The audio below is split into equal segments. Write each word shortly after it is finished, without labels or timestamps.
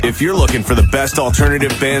If you're looking for the best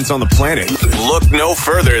alternative bands on the planet, look no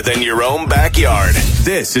further than your own backyard.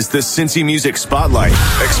 This is the Cincy Music Spotlight,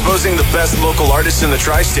 exposing the best local artists in the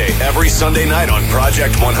tri-state every Sunday night on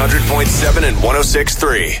Project 100.7 and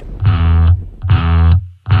 106.3.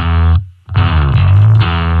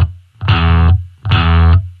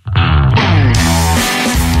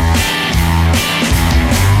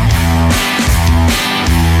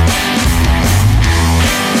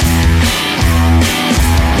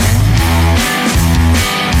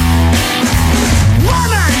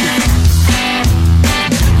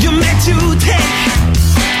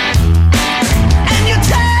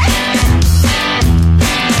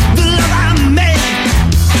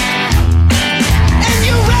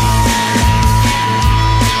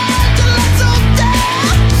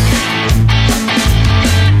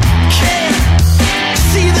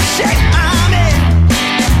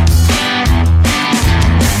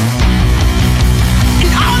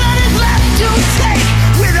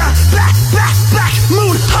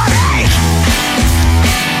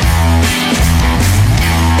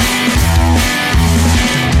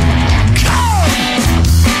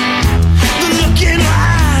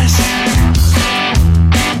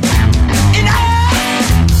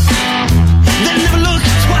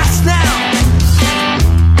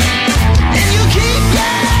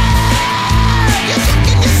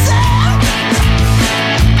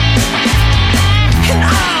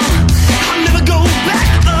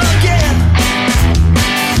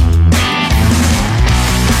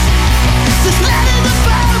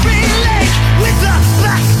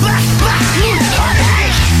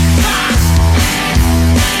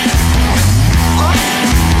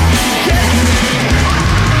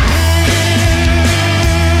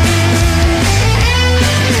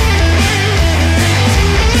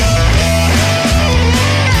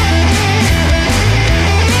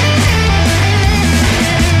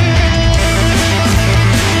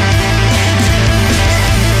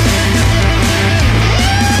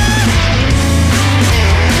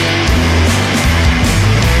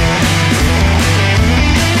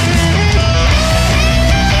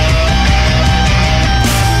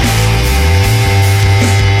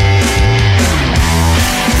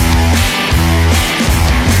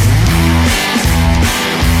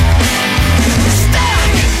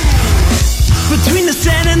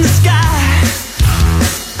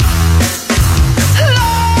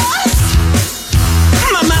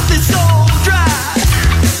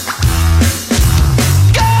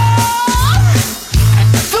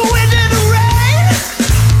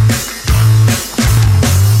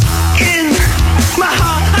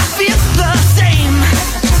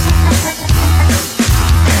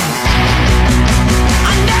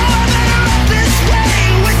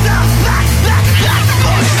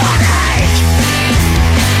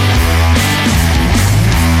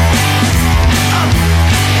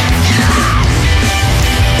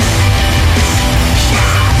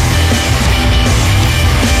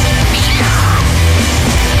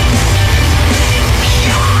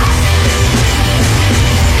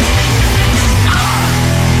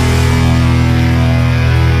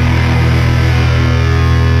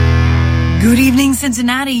 Good evening,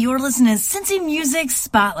 Cincinnati. You're listening to Cincy Music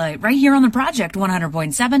Spotlight right here on the Project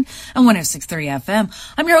 100.7 and 106.3 FM.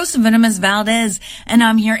 I'm your host, Venomous Valdez, and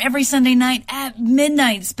I'm here every Sunday night at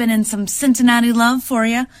midnight spinning some Cincinnati love for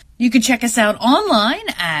you. You can check us out online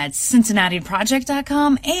at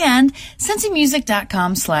CincinnatiProject.com and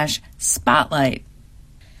CincyMusic.com/spotlight.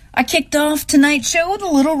 I kicked off tonight's show with a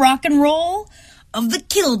little rock and roll of the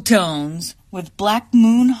Killtones with Black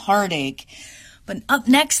Moon Heartache. But up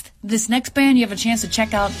next, this next band you have a chance to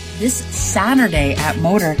check out this Saturday at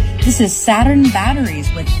Motor. This is Saturn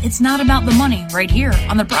Batteries with It's Not About the Money right here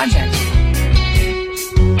on The Project.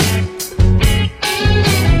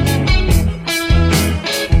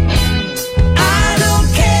 I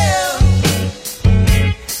don't care.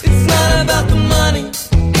 It's not about the money.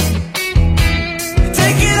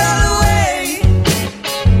 Take it all away.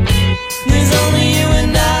 There's only you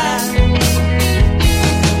and I.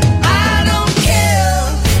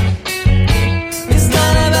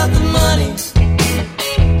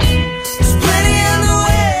 There's plenty on the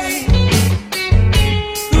way,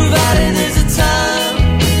 provided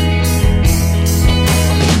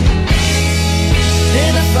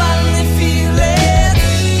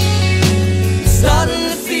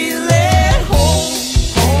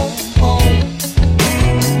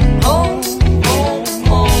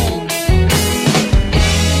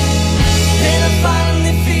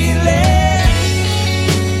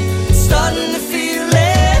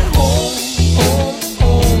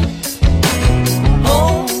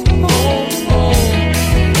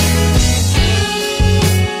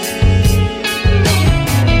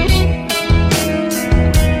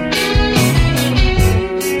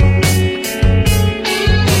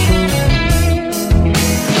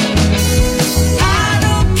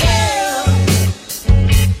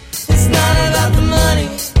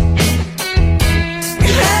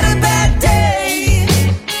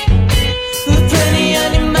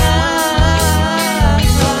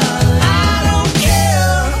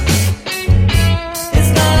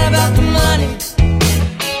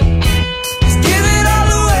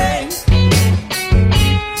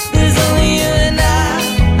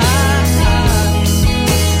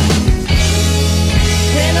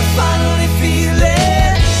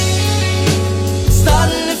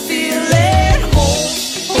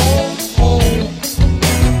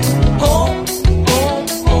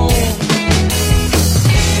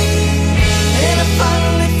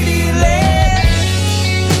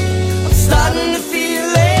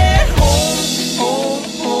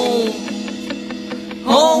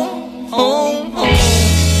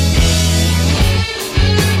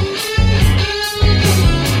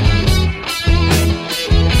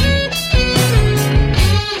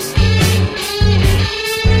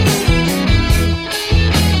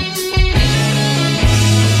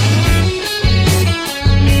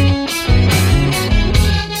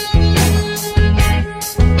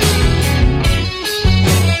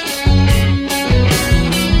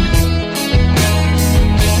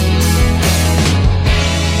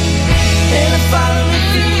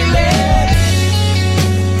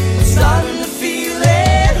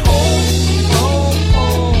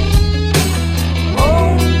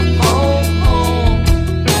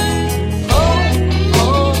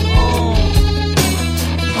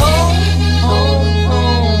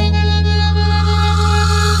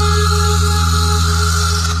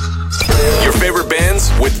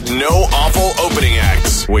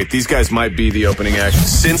wait, these guys might be the opening act.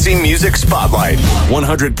 Cincy Music Spotlight,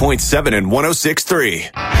 100.7 and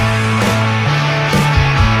 106.3.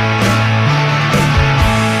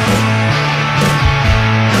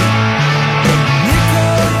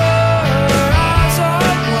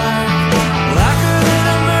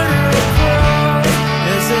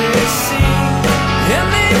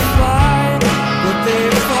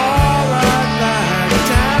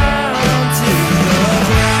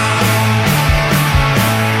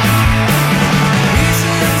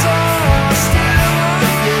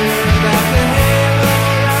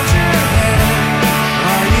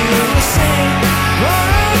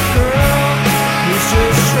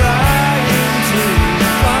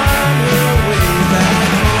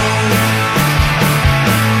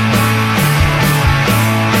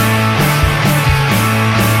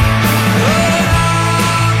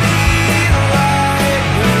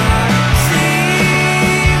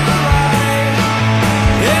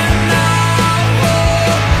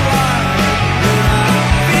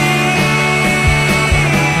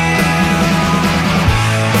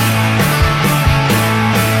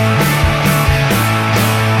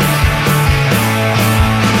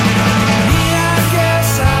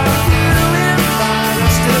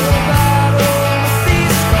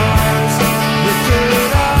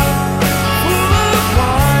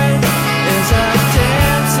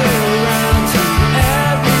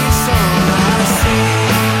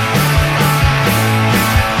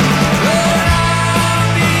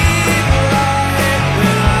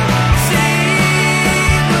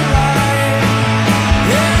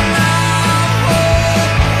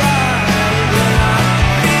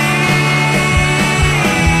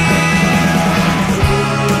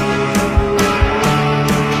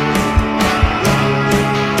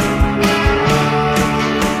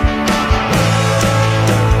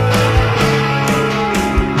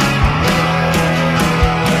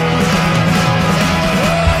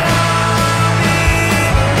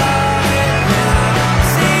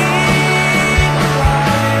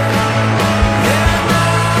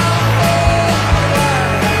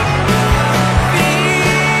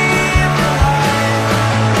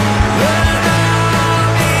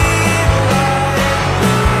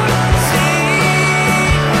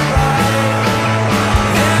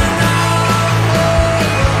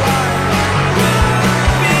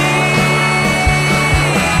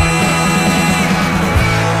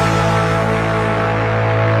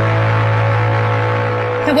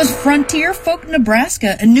 Frontier Folk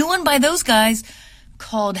Nebraska, a new one by those guys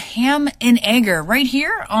called Ham and Egger, right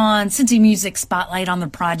here on Cincy Music Spotlight on the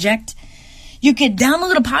Project. You can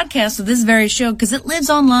download a podcast of this very show because it lives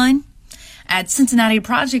online at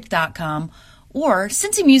CincinnatiProject.com or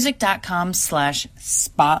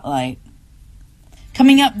cincymusic.com/spotlight.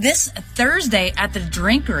 Coming up this Thursday at the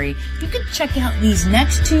Drinkery, you can check out these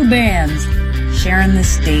next two bands sharing the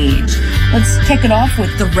stage. Let's kick it off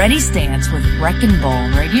with The Ready Stance with Wrecking Ball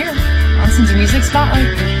right here on Cincy Music Spotlight.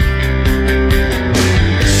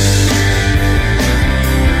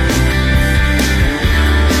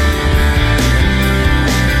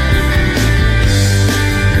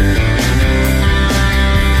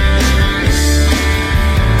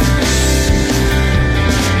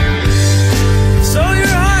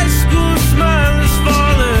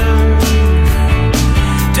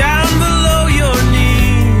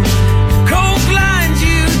 Coke lines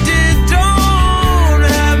you did don't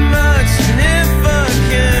have much, and if I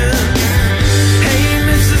can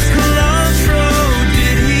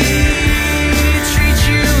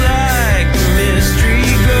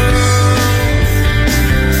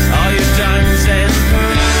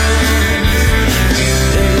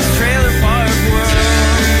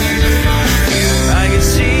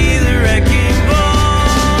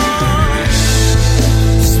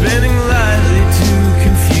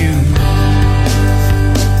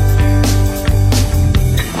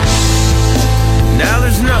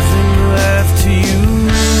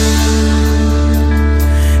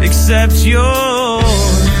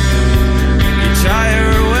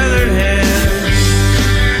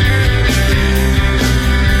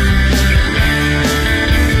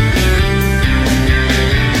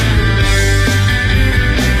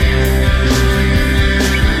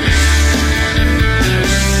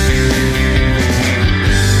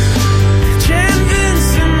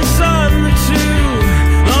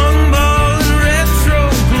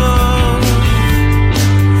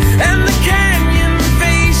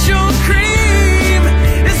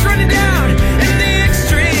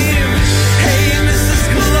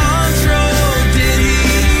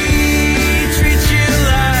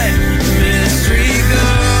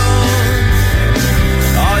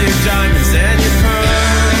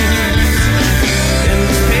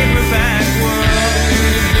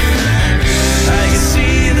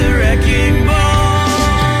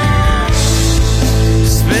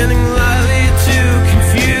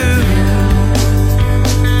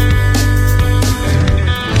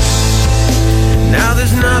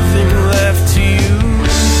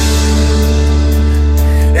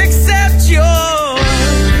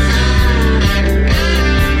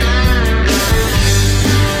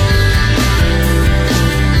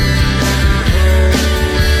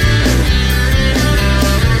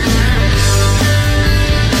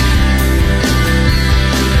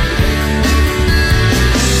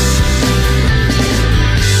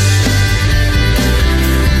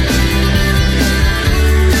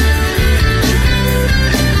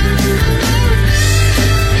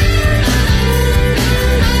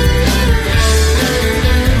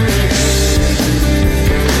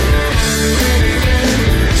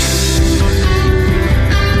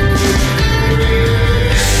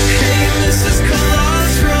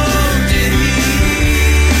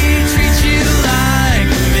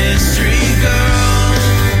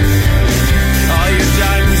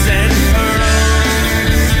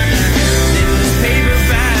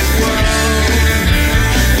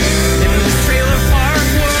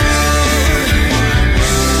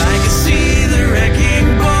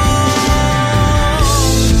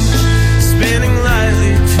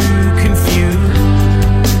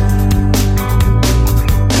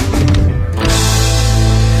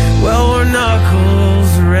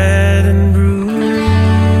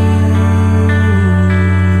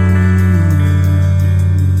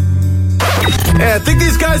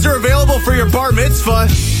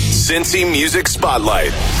Cincy Music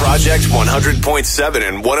Spotlight. Project 100.7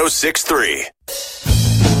 and 106.3.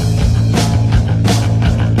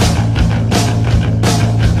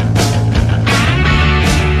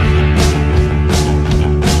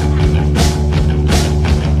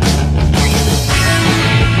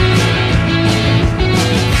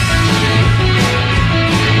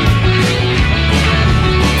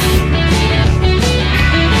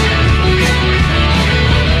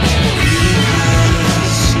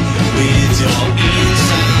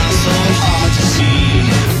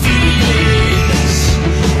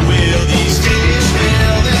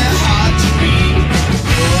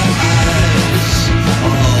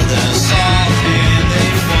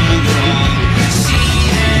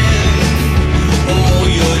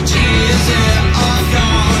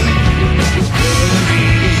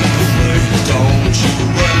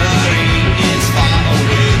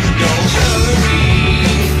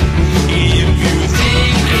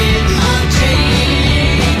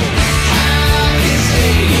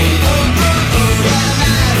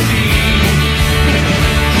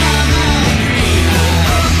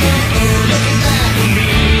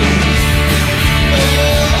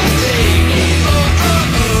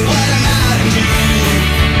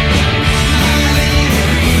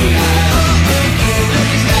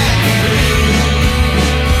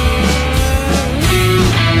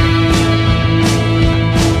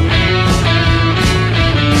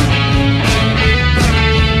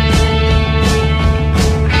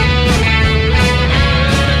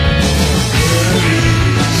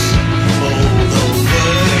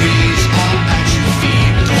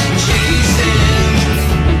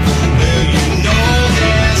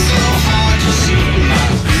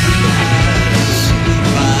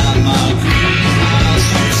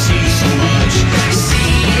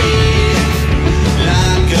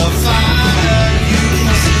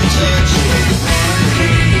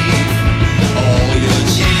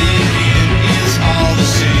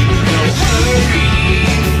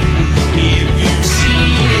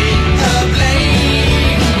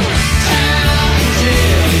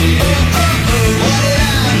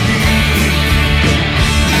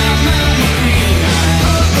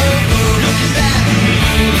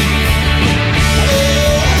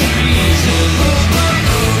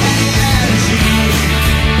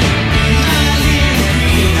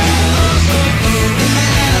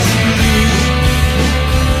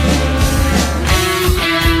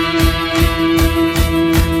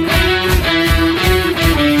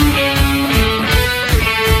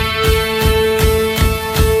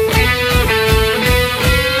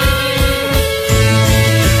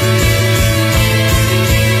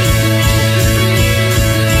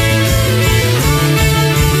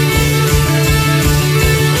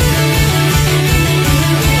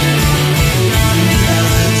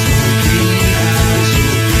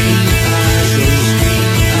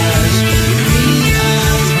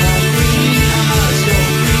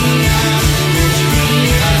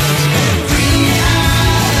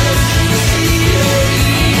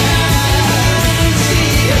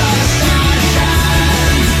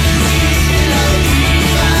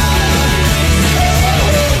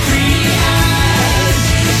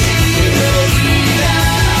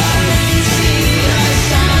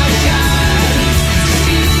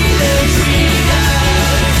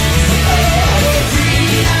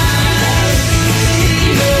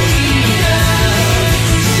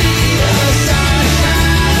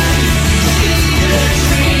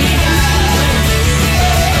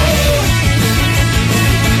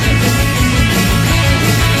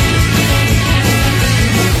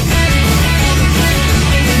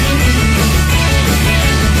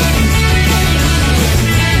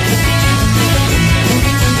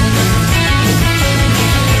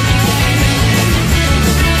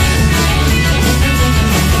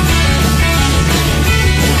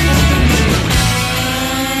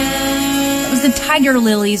 Tiger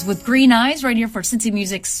Lilies with Green Eyes right here for Cincy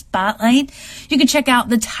Music Spotlight. You can check out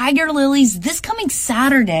the Tiger Lilies this coming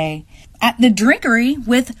Saturday at the Drinkery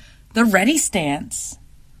with the Ready Stance.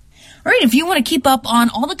 All right, if you want to keep up on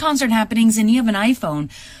all the concert happenings and you have an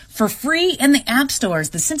iPhone, for free in the app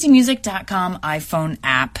stores, the cincymusic.com iPhone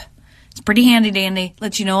app. It's pretty handy dandy.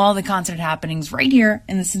 Lets you know all the concert happenings right here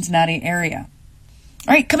in the Cincinnati area.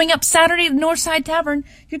 All right, coming up Saturday at the Northside Tavern,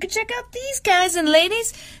 you can check out these guys and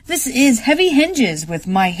ladies. This is Heavy Hinges with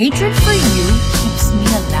My Hatred for You Keeps Me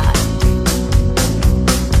Alive.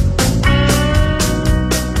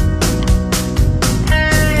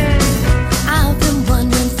 I've been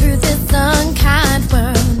wandering through this unkind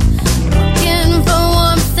world, looking for a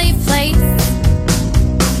warm, safe place.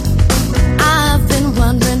 I've been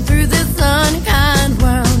wandering through this unkind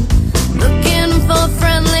world, looking for a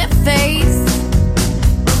friendly face.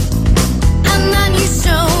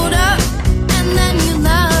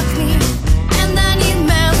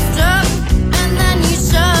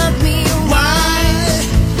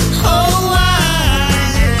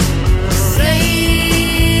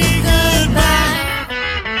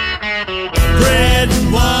 bread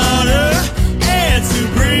and water, air to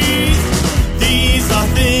breathe. These are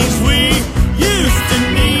things we used to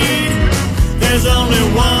need. There's only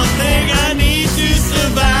one thing I need to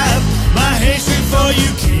survive. My hatred for you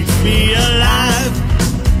keeps me alive.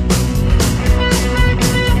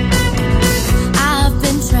 I've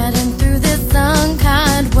been treading through this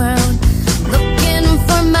unkind world, looking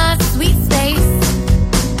for my sweet space.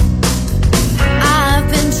 I've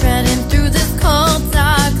been treading through this cold,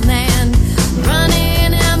 dark land,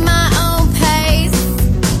 running at my own pace.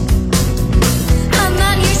 And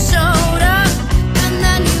then you showed up, and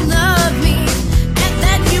then you loved me, and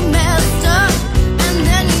then you messed up, and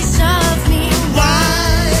then you shoved me. Why,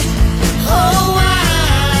 oh why,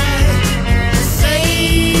 say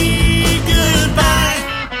goodbye.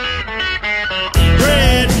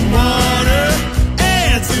 Bread and water,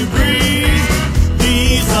 air to breathe.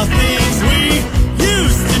 These are things we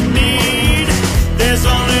used to need. There's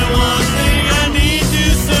only one thing I need to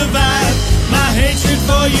survive. My hatred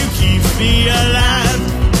for you keeps me alive.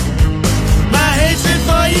 My hatred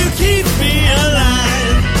for you keeps me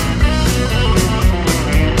alive.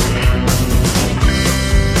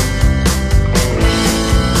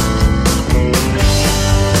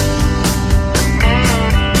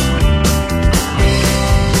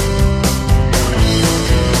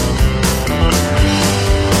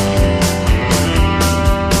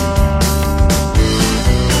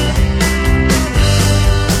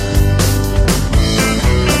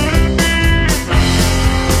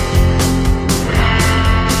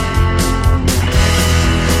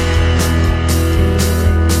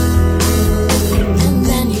 And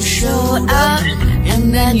then you showed up,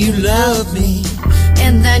 And then you loved me,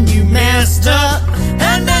 and then you messed up,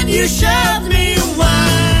 and then you shoved me.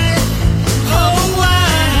 Why, oh why,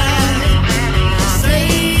 say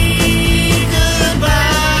goodbye.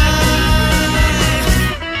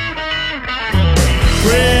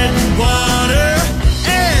 Bread and water,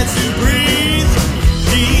 air to breathe.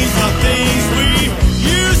 These are things we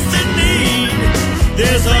used to need.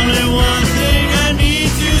 There's only one thing I need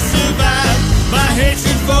to survive. My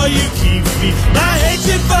hatred for you keeps me. My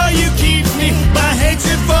hatred for you keeps me. My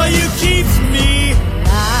hatred for you keeps me.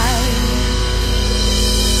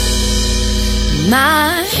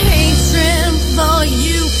 my hatred for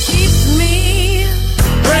you keeps me.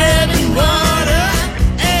 Bread and water,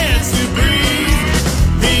 air to breathe.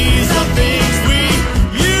 These are things we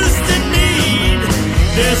used to need.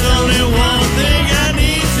 There's only one thing I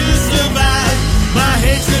need to survive. My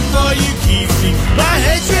hatred for you keeps me. My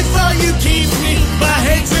hatred for you keeps me. My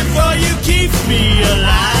hatred for you keeps me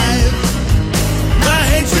alive. My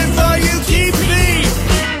hatred for you keeps me.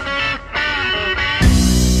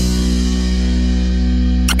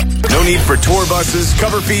 No need for tour buses,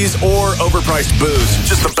 cover fees, or overpriced booze.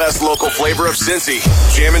 Just the best local flavor of Cincy.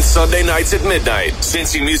 Jamming Sunday nights at midnight.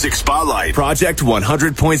 Cincy Music Spotlight. Project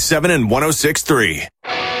 100.7 and 106.3.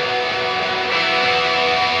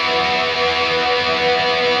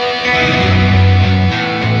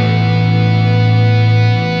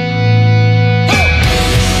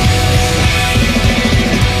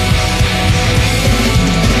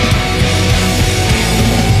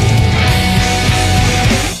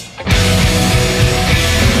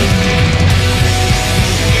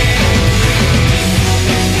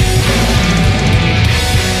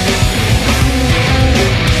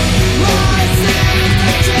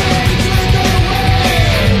 Rising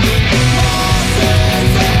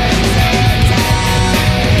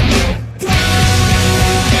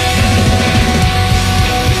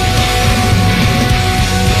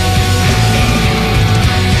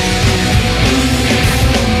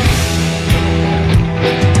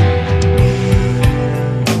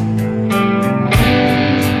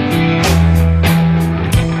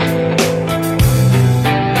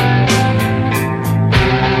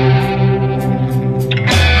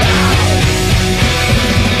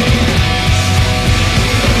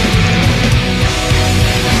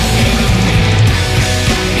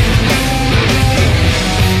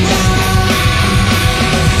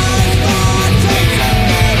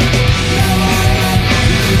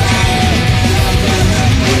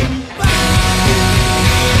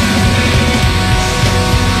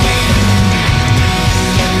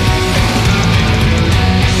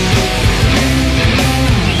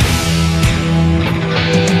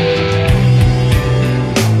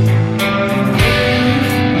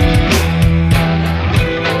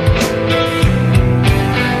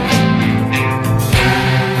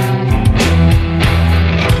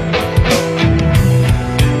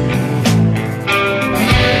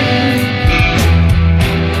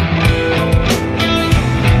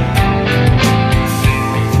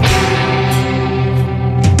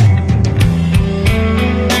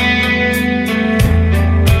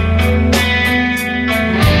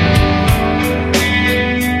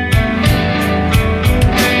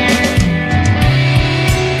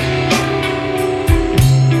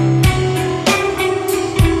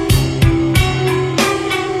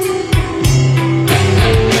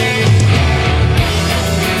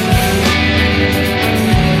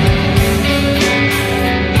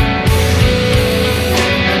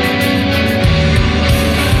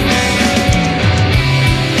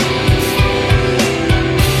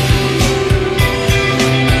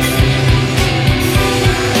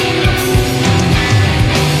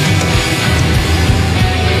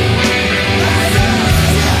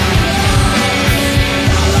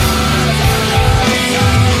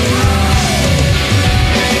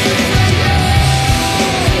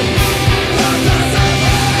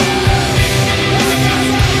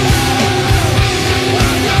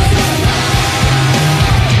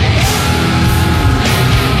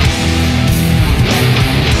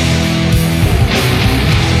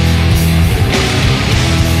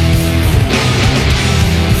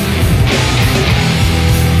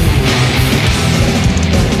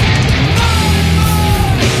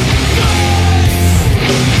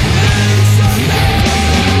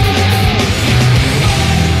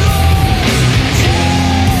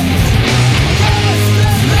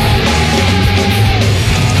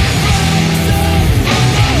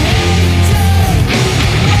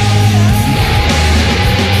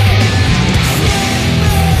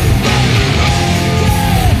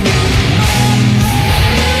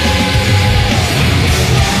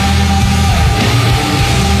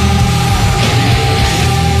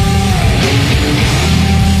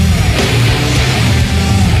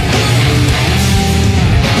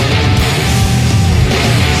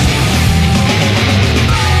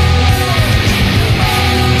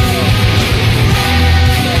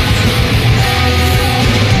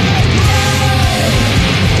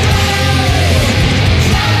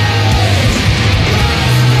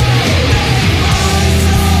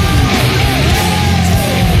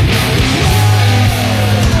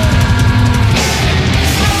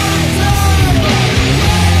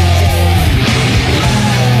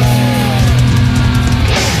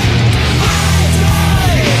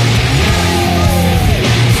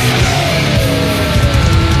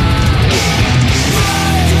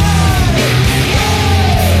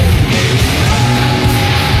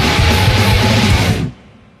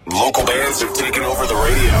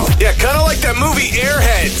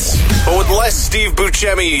Steve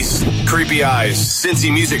Buscemi's Creepy Eyes, Cincy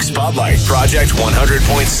Music Spotlight, Project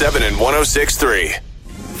 100.7 and 106.3.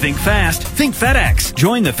 Think fast, think FedEx.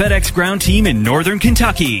 Join the FedEx Ground team in Northern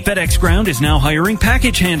Kentucky. FedEx Ground is now hiring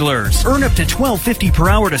package handlers. Earn up to $12.50 per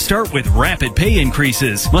hour to start with rapid pay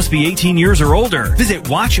increases. Must be 18 years or older. Visit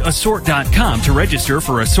watchassort.com to register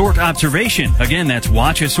for Assort observation. Again, that's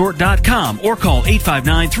watchassort.com or call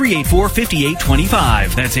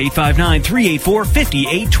 859-384-5825. That's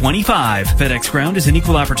 859-384-5825. FedEx Ground is an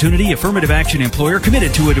equal opportunity affirmative action employer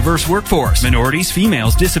committed to a diverse workforce. Minorities,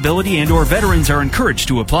 females, disability, and or veterans are encouraged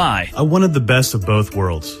to apply. I wanted the best of both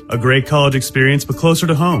worlds. A great college experience, but closer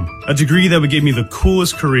to home. A degree that would give me the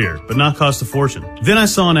coolest career, but not cost a fortune. Then I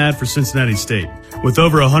saw an ad for Cincinnati State. With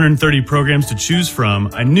over 130 programs to choose from,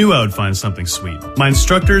 I knew I would find something sweet. My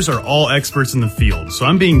instructors are all experts in the field, so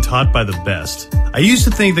I'm being taught by the best. I used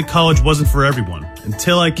to think that college wasn't for everyone,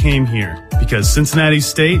 until I came here. Because Cincinnati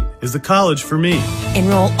State is the college for me.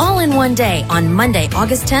 Enroll all in one day on Monday,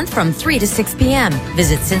 August 10th from 3 to 6 p.m.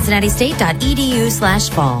 Visit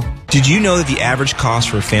cincinnati-state.edu/fall. Did you know that the average cost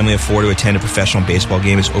for a family of 4 to attend a professional baseball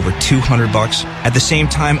game is over $200? At the same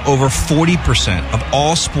time, over 40% of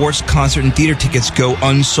all sports, concert, and theater tickets go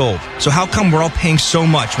unsold. So how come we're all paying so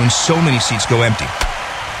much when so many seats go empty?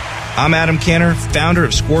 I'm Adam Canner, founder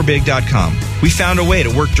of ScoreBig.com. We found a way to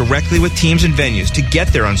work directly with teams and venues to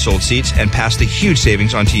get their unsold seats and pass the huge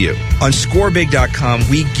savings on to you. On ScoreBig.com,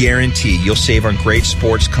 we guarantee you'll save on great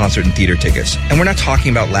sports, concert, and theater tickets. And we're not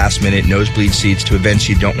talking about last-minute nosebleed seats to events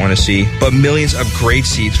you don't want to see, but millions of great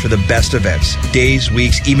seats for the best events, days,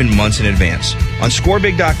 weeks, even months in advance. On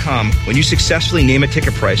ScoreBig.com, when you successfully name a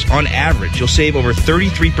ticket price, on average, you'll save over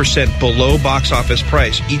 33% below box office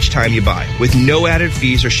price each time you buy, with no added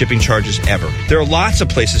fees or shipping charges ever. There are lots of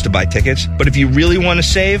places to buy tickets, but if you really want to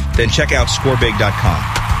save, then check out ScoreBig.com.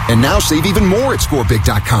 And now save even more at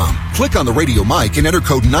ScoreBig.com. Click on the radio mic and enter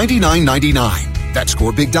code 9999. That's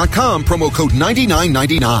ScoreBig.com, promo code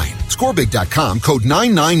 9999. ScoreBig.com, code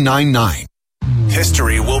 9999.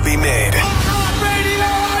 History will be made.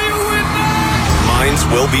 Minds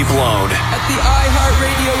will be blown. At the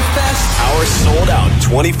iHeartRadio Fest. Our sold-out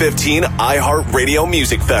 2015 iHeartRadio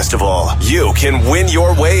Music Festival. You can win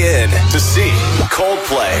your way in to see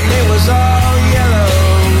Coldplay. It was all yellow.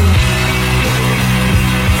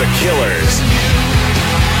 The Killers.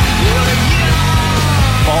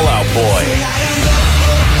 Fall Out Boy.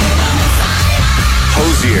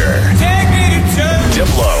 Hozier.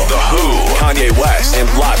 Diplo, The Who, Kanye West, and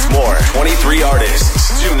lots more. 23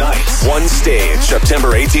 artists, 2 nights, 1 stage,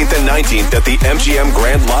 September 18th and 19th at the MGM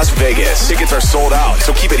Grand Las Vegas. Tickets are sold out,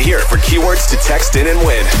 so keep it here for keywords to text in and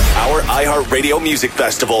win. Our iHeartRadio Music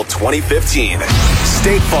Festival 2015.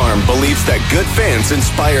 State Farm believes that good fans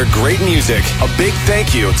inspire great music. A big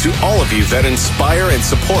thank you to all of you that inspire and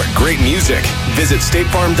support great music. Visit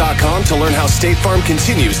statefarm.com to learn how State Farm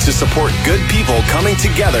continues to support good people coming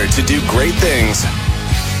together to do great things.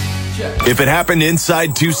 If it happened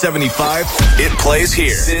inside 275, it plays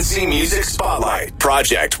here. Cincy Music Spotlight,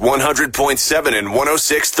 Project 100.7 and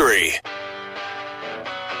 106.3.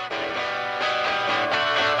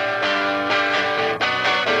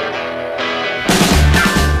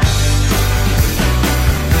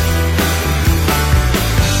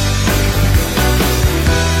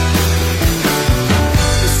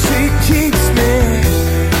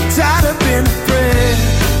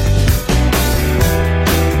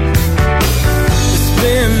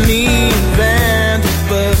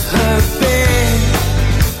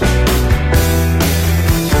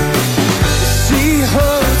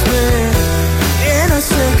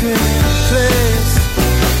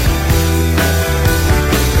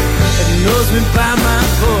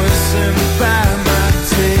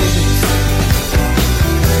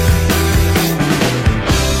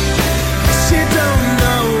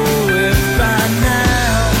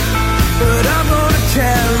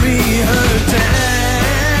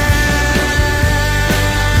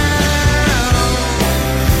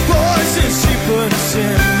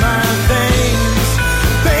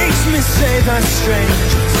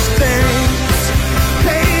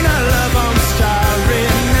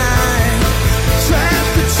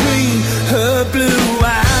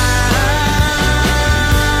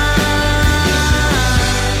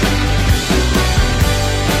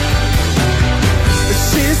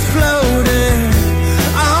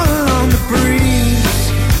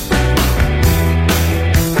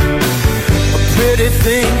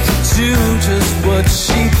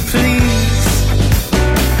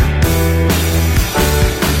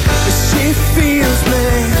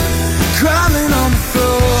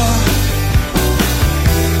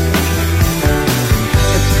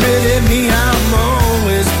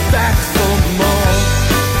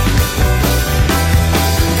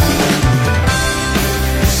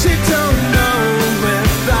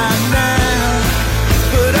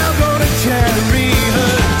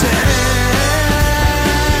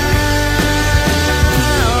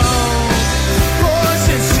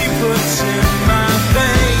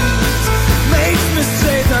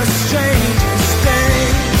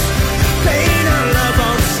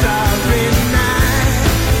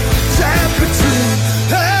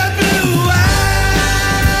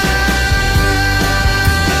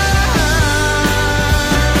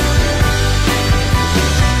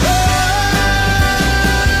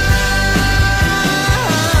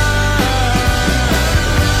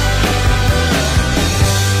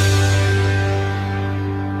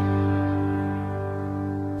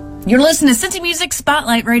 You're listening to Cincy Music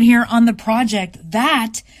Spotlight right here on The Project.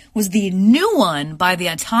 That was the new one by the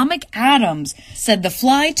Atomic Atoms, Said the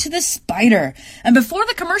Fly to the Spider. And before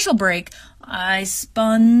the commercial break, I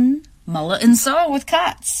spun Mullet and Saw with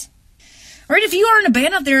Cots. All right, if you are in a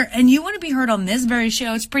band out there and you want to be heard on this very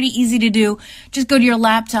show, it's pretty easy to do. Just go to your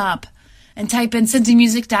laptop and type in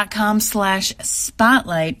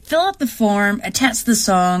cincymusic.com/spotlight, fill out the form, attach the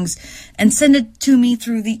songs, and send it to me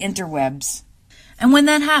through the interwebs. And when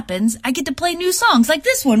that happens, I get to play new songs like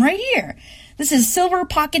this one right here. This is Silver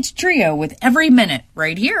Pockets Trio with Every Minute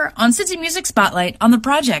right here on Cincy Music Spotlight on The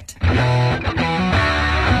Project.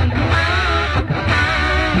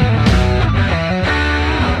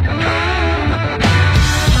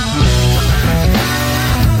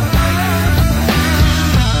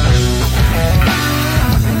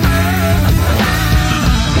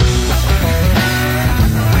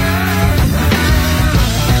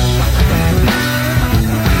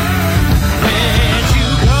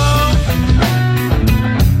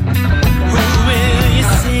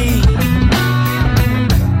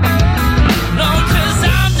 No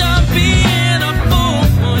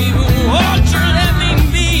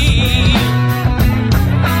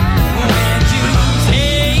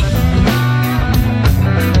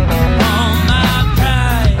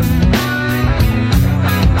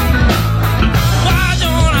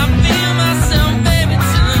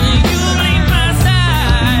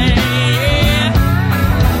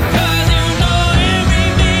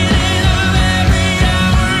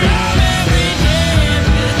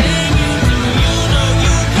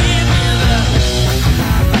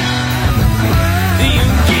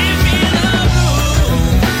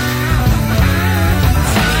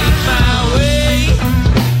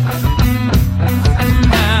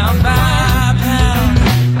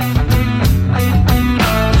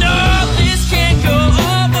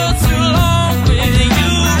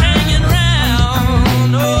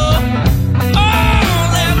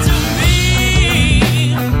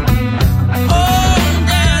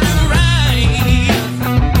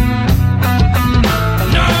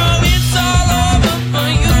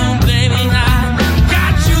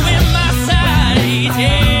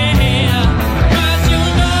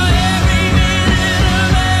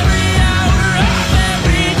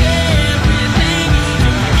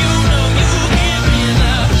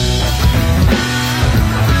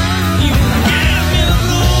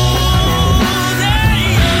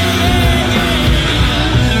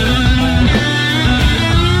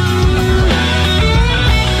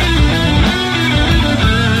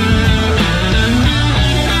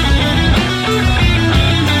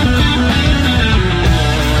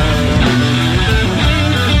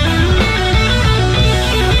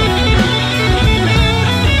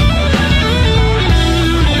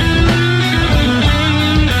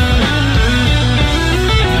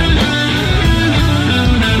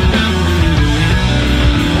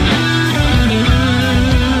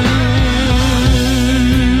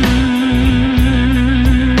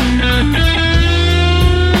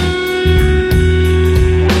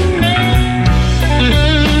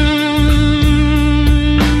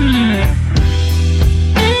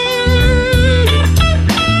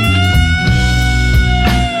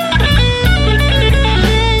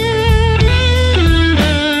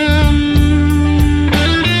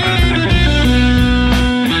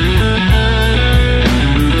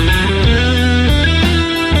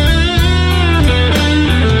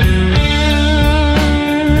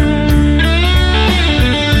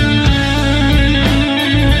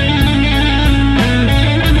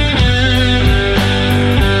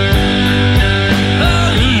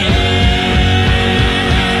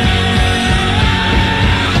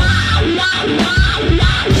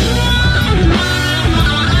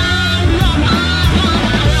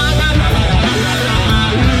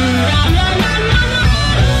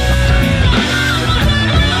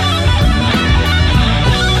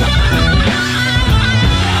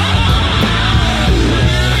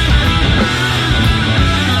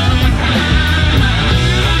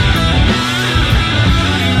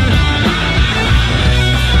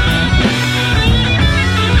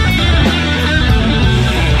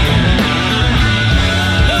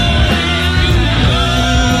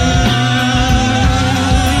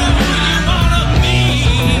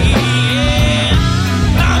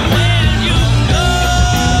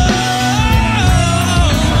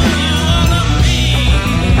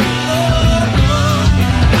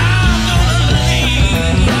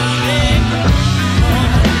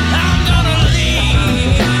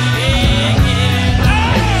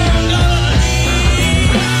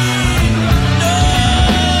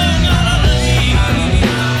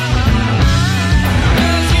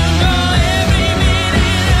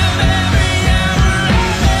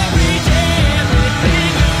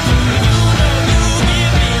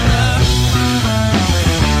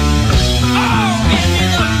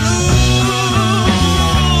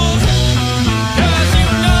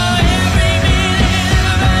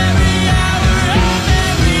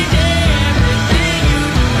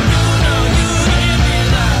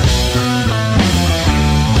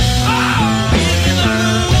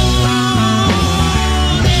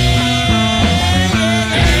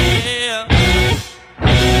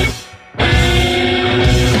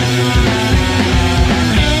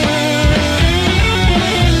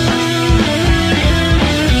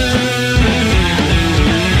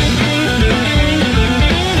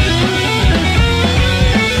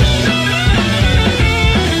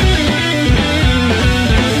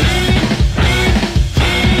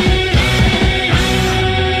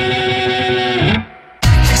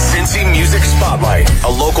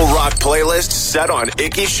set on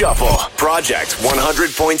Icky Shuffle. Project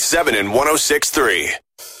 100.7 and 106.3.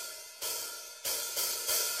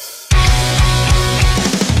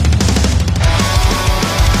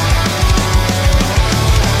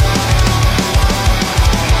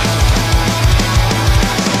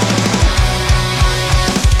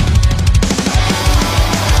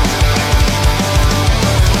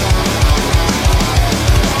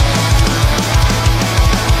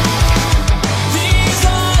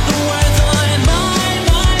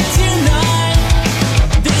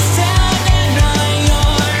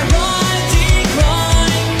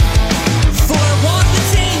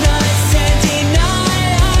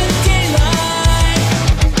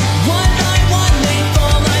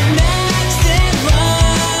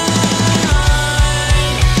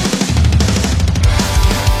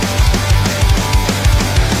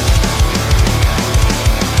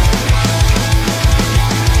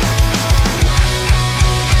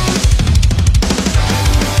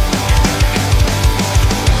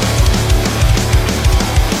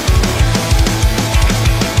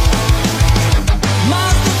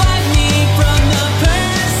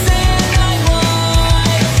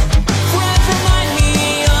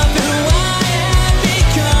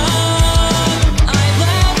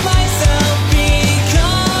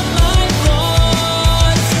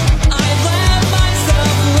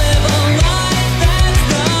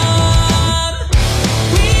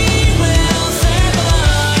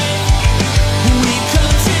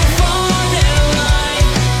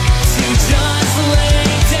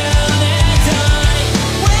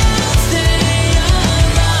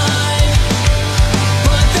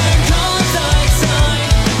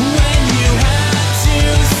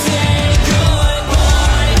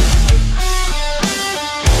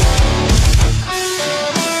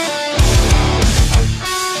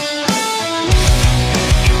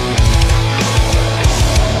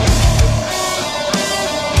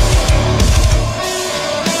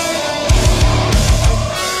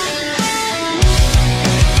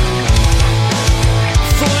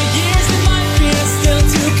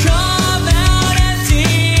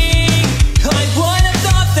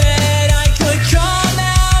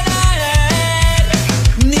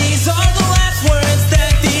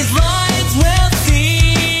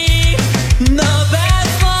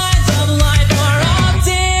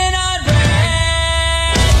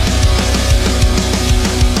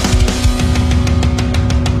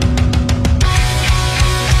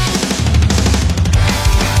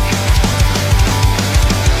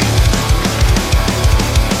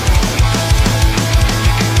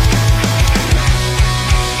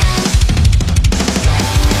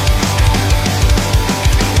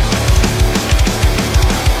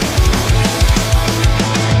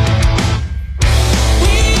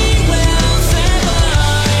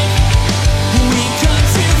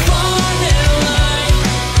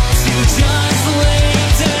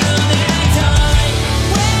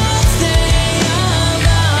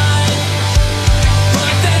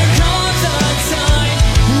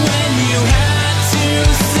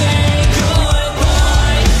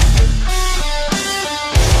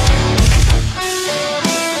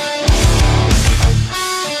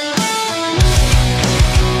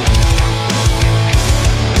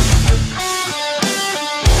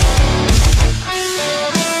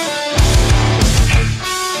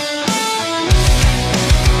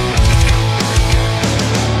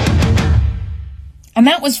 And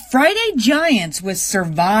that was Friday Giants with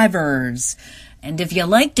Survivors. And if you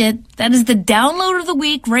liked it, that is the download of the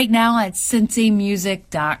week right now at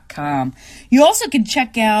cincymusic.com. You also can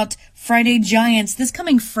check out Friday Giants this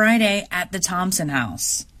coming Friday at the Thompson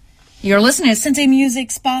House. You're listening to Cincy Music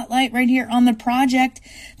Spotlight right here on the project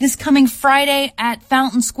this coming Friday at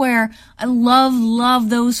Fountain Square. I love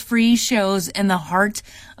those free shows in the heart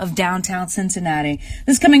of downtown Cincinnati.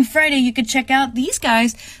 This coming Friday, you could check out these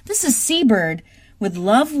guys. This is Seabird with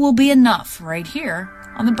Love Will Be Enough right here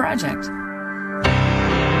on the project.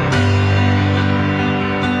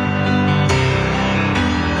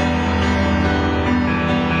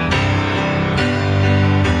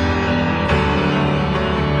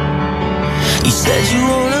 You said you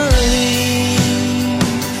wanna leave,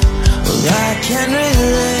 well I can't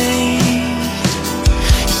relate.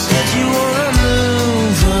 You said you wanna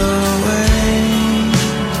move away,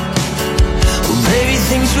 well baby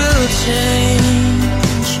things will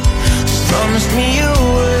change. Just promise me you'll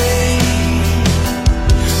wait,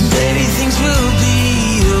 baby things will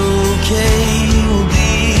be okay. Will be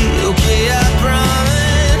okay, I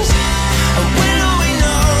promise. When all we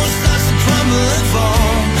know starts to crumble and fall,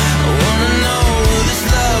 I wanna know, will this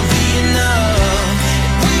love be enough?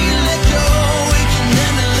 If we can let go, we can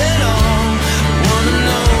handle it all. I wanna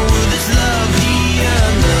know, will this love be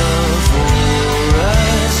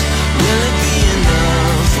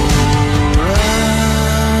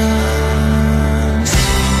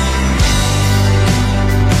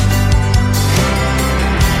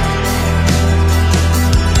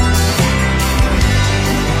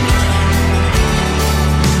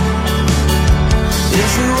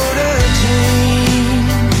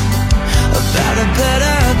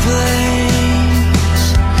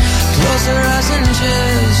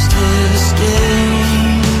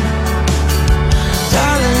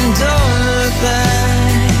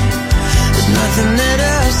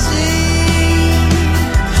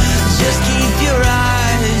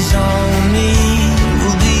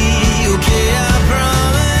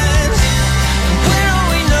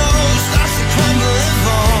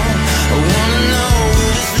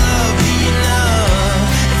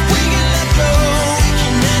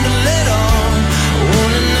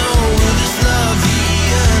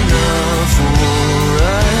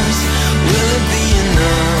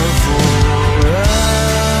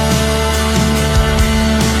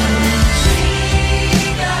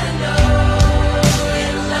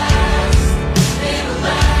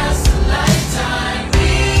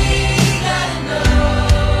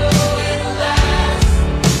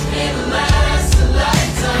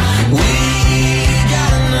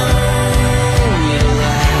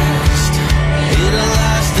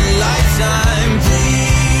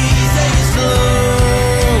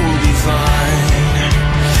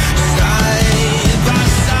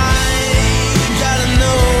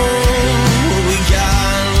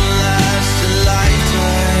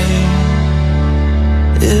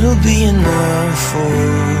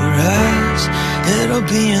it'll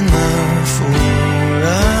be enough for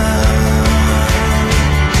us.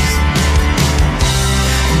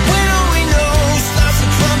 When all we know starts to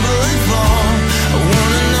crumble and fall, I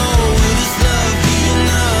wanna know, will this love be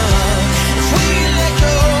enough? If we let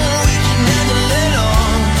go, we can handle it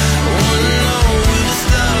all. I wanna know, will this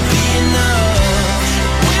love be enough?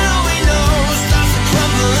 When all we know starts to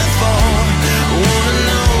crumble and fall, I wanna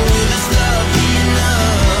know, will this love be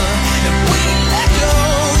enough? If we let go,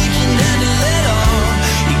 we can handle it all.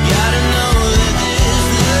 You gotta know that this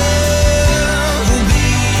love will be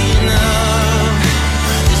enough.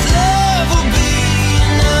 This love will be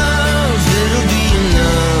enough. It'll be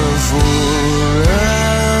enough for us.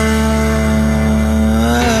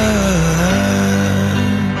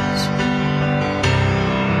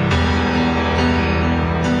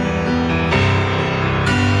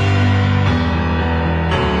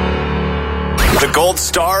 The gold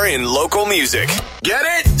star in local music. Get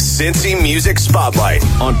it? Cincy Music Spotlight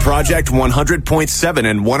on Project 100.7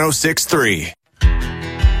 and 106.3.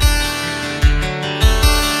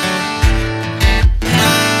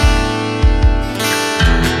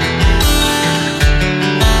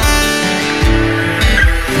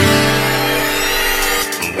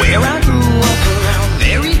 Where I grew up around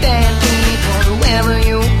very bad people, whoever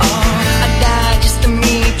you are, I died just to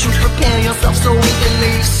meet you. Prepare yourself so we can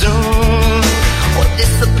leave soon, or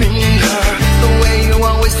disappear the way you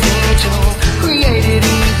always seem to. Created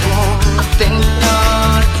evil, I thank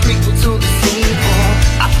God, prequel to the sequel.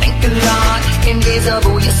 I thank a lot,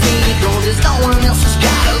 invisible you see through. There's no one else, it's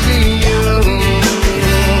gotta be you.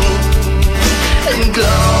 And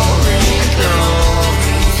glory,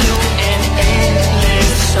 glory to an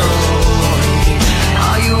endless story.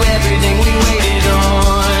 Are you everything we waited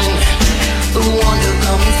on? The one to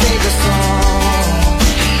come and save us all.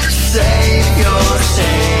 Savior,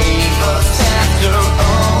 save us after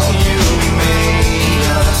all you made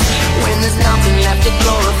us. When there's nothing left to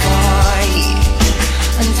glorify,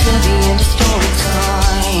 until the end of story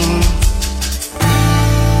time.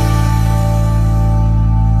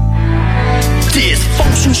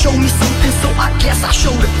 Dysfunction showed me something, so I guess I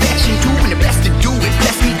showed affection. Doing the best to do it,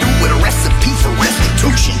 bless me through with a recipe for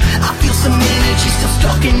restitution. I feel some energy still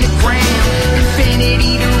stuck in the ground.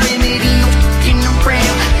 Infinity to remedy, no f***ing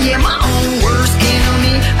around. Yeah, my own worst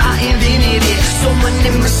enemy, I invented it. So my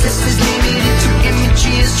nemesis is limited to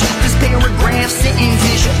images, chapters, paragraphs,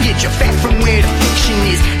 sentences. You get your fact from where the fiction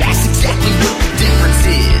is. That's exactly what the difference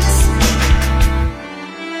is.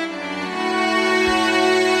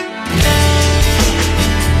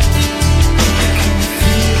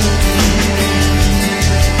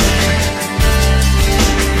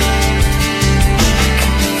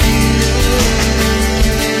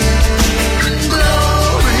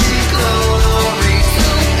 Glory, glory to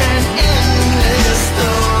an endless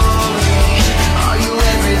story. Are you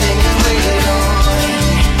everything we waited on?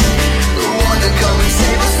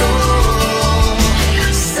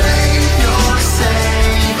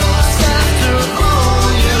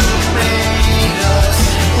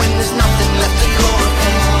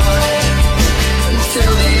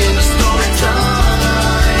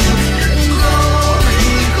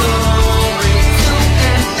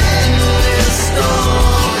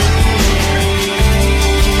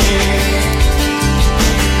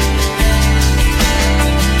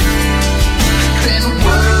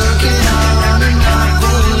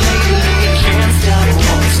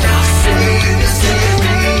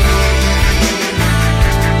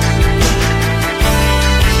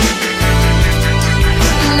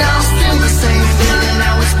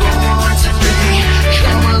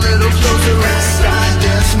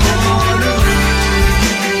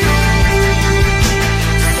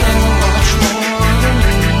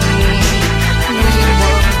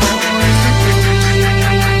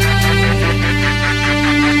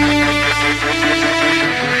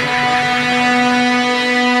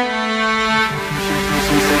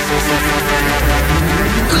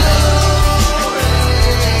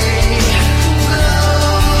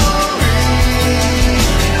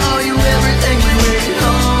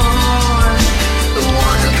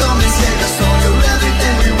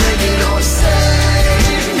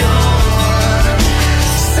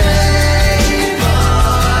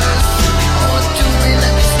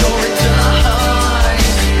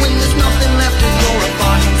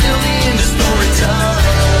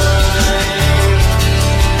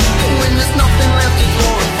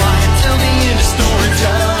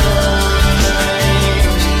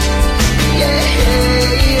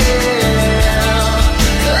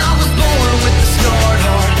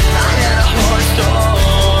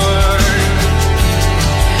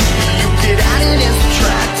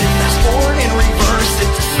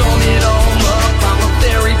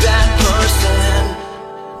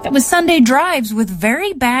 That was Sunday Drives with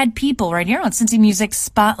Very Bad People right here on Cincy Music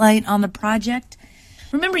Spotlight on the Project.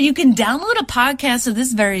 Remember, you can download a podcast of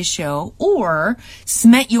this very show or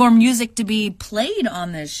submit your music to be played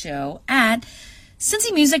on this show at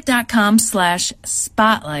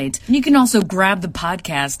cincymusic.com/spotlight. And you can also grab the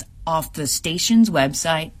podcast off the station's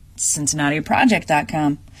website,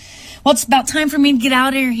 CincinnatiProject.com. Well, it's about time for me to get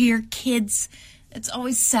out of here, kids. It's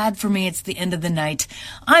always sad for me. It's the end of the night.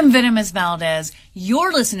 I'm Venomous Valdez.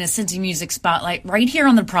 You're listening to Cincy Music Spotlight right here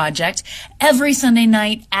on the Project every Sunday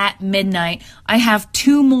night at midnight. I have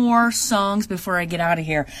 2 more songs before I get out of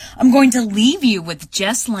here. I'm going to leave you with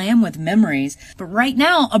Jess Lamb with Memories. But right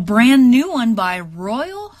now, a brand new one by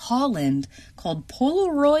Royal Holland called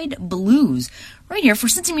Polaroid Blues. Right here for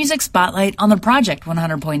Cincy Music Spotlight on the Project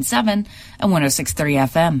 100.7 and 106.3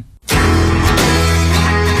 FM.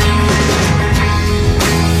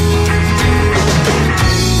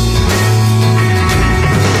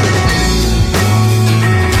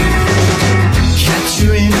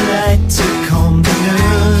 Capturing light to calm the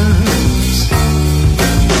nerves.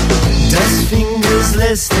 Dust fingers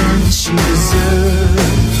less than she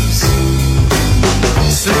deserves.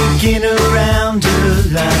 Slinking around her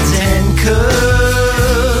lines and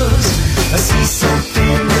curves. I see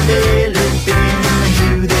something developing. I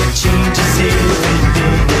hear that changes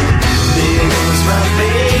everything. There goes my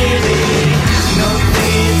baby.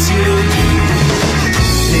 Nothing to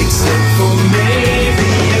lose except for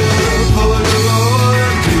maybe a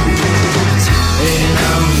Polaroid blues. And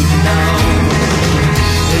on,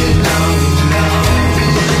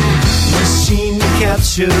 machine to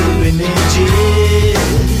capture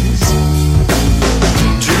images.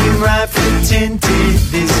 Dream rifle tinted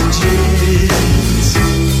visages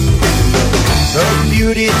of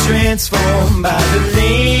beauty transformed by the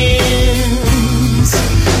lens.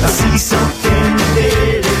 I see something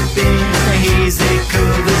developing, a haze that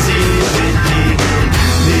covers everything.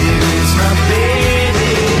 There is my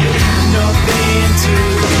baby, nothing to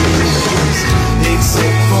lose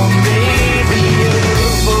except for maybe a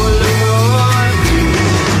Polaroid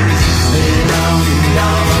blues. And on,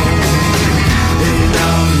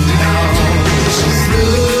 she's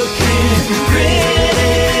looking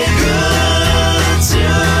pretty good to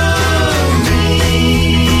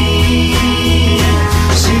me.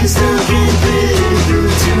 She's looking pretty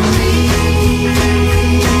good to me.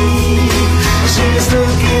 She's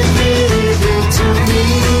looking pretty good to me.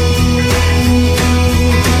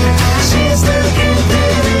 She's looking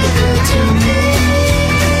pretty good to me.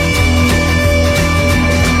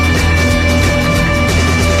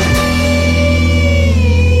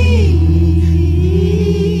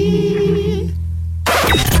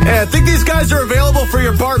 Hey, I think these guys are available for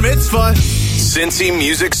your bar mitzvah. Cincy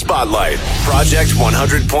Music Spotlight, Project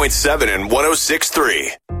 100.7 and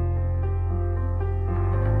 106.3.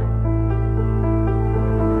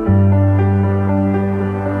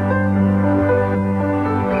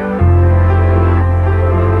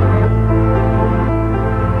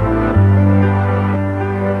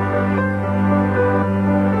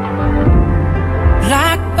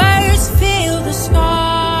 Blackbirds fill the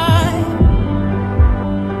sky,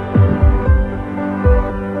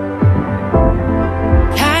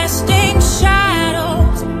 casting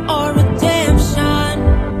shadows or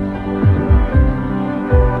redemption.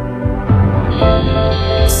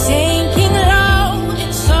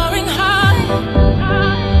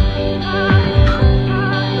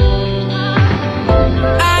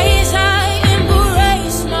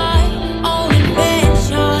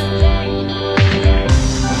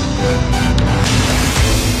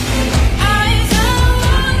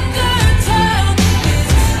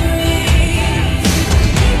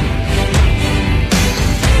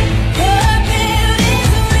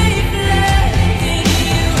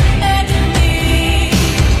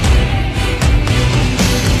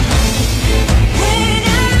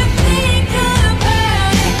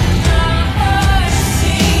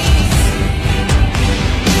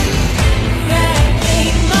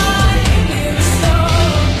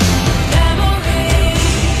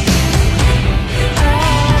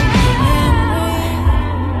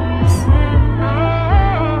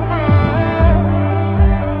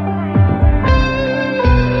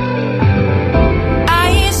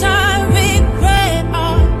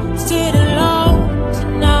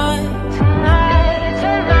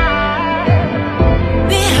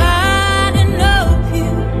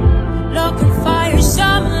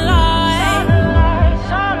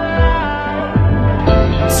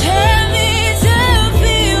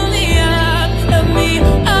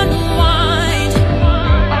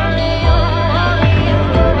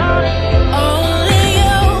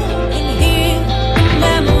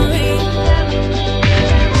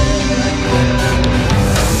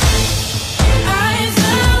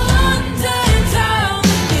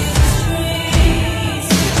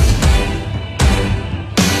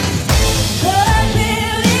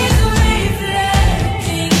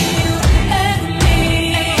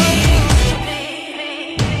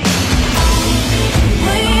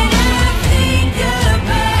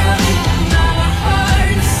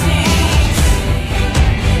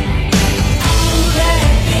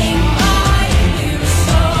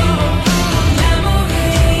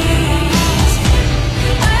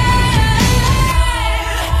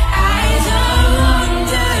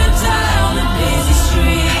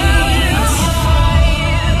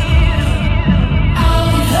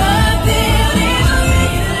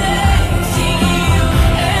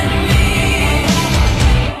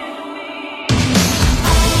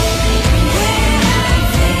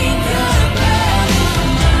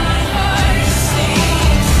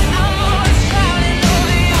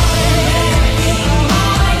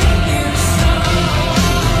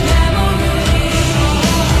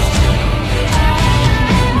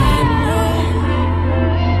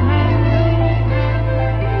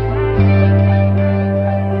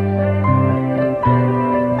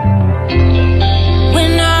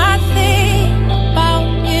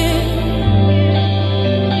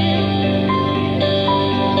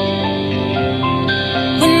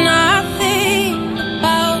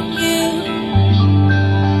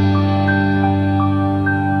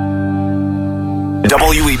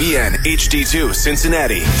 ESPN HD2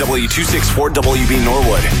 Cincinnati, W264 WB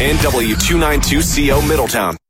Norwood, and W292CO Middletown.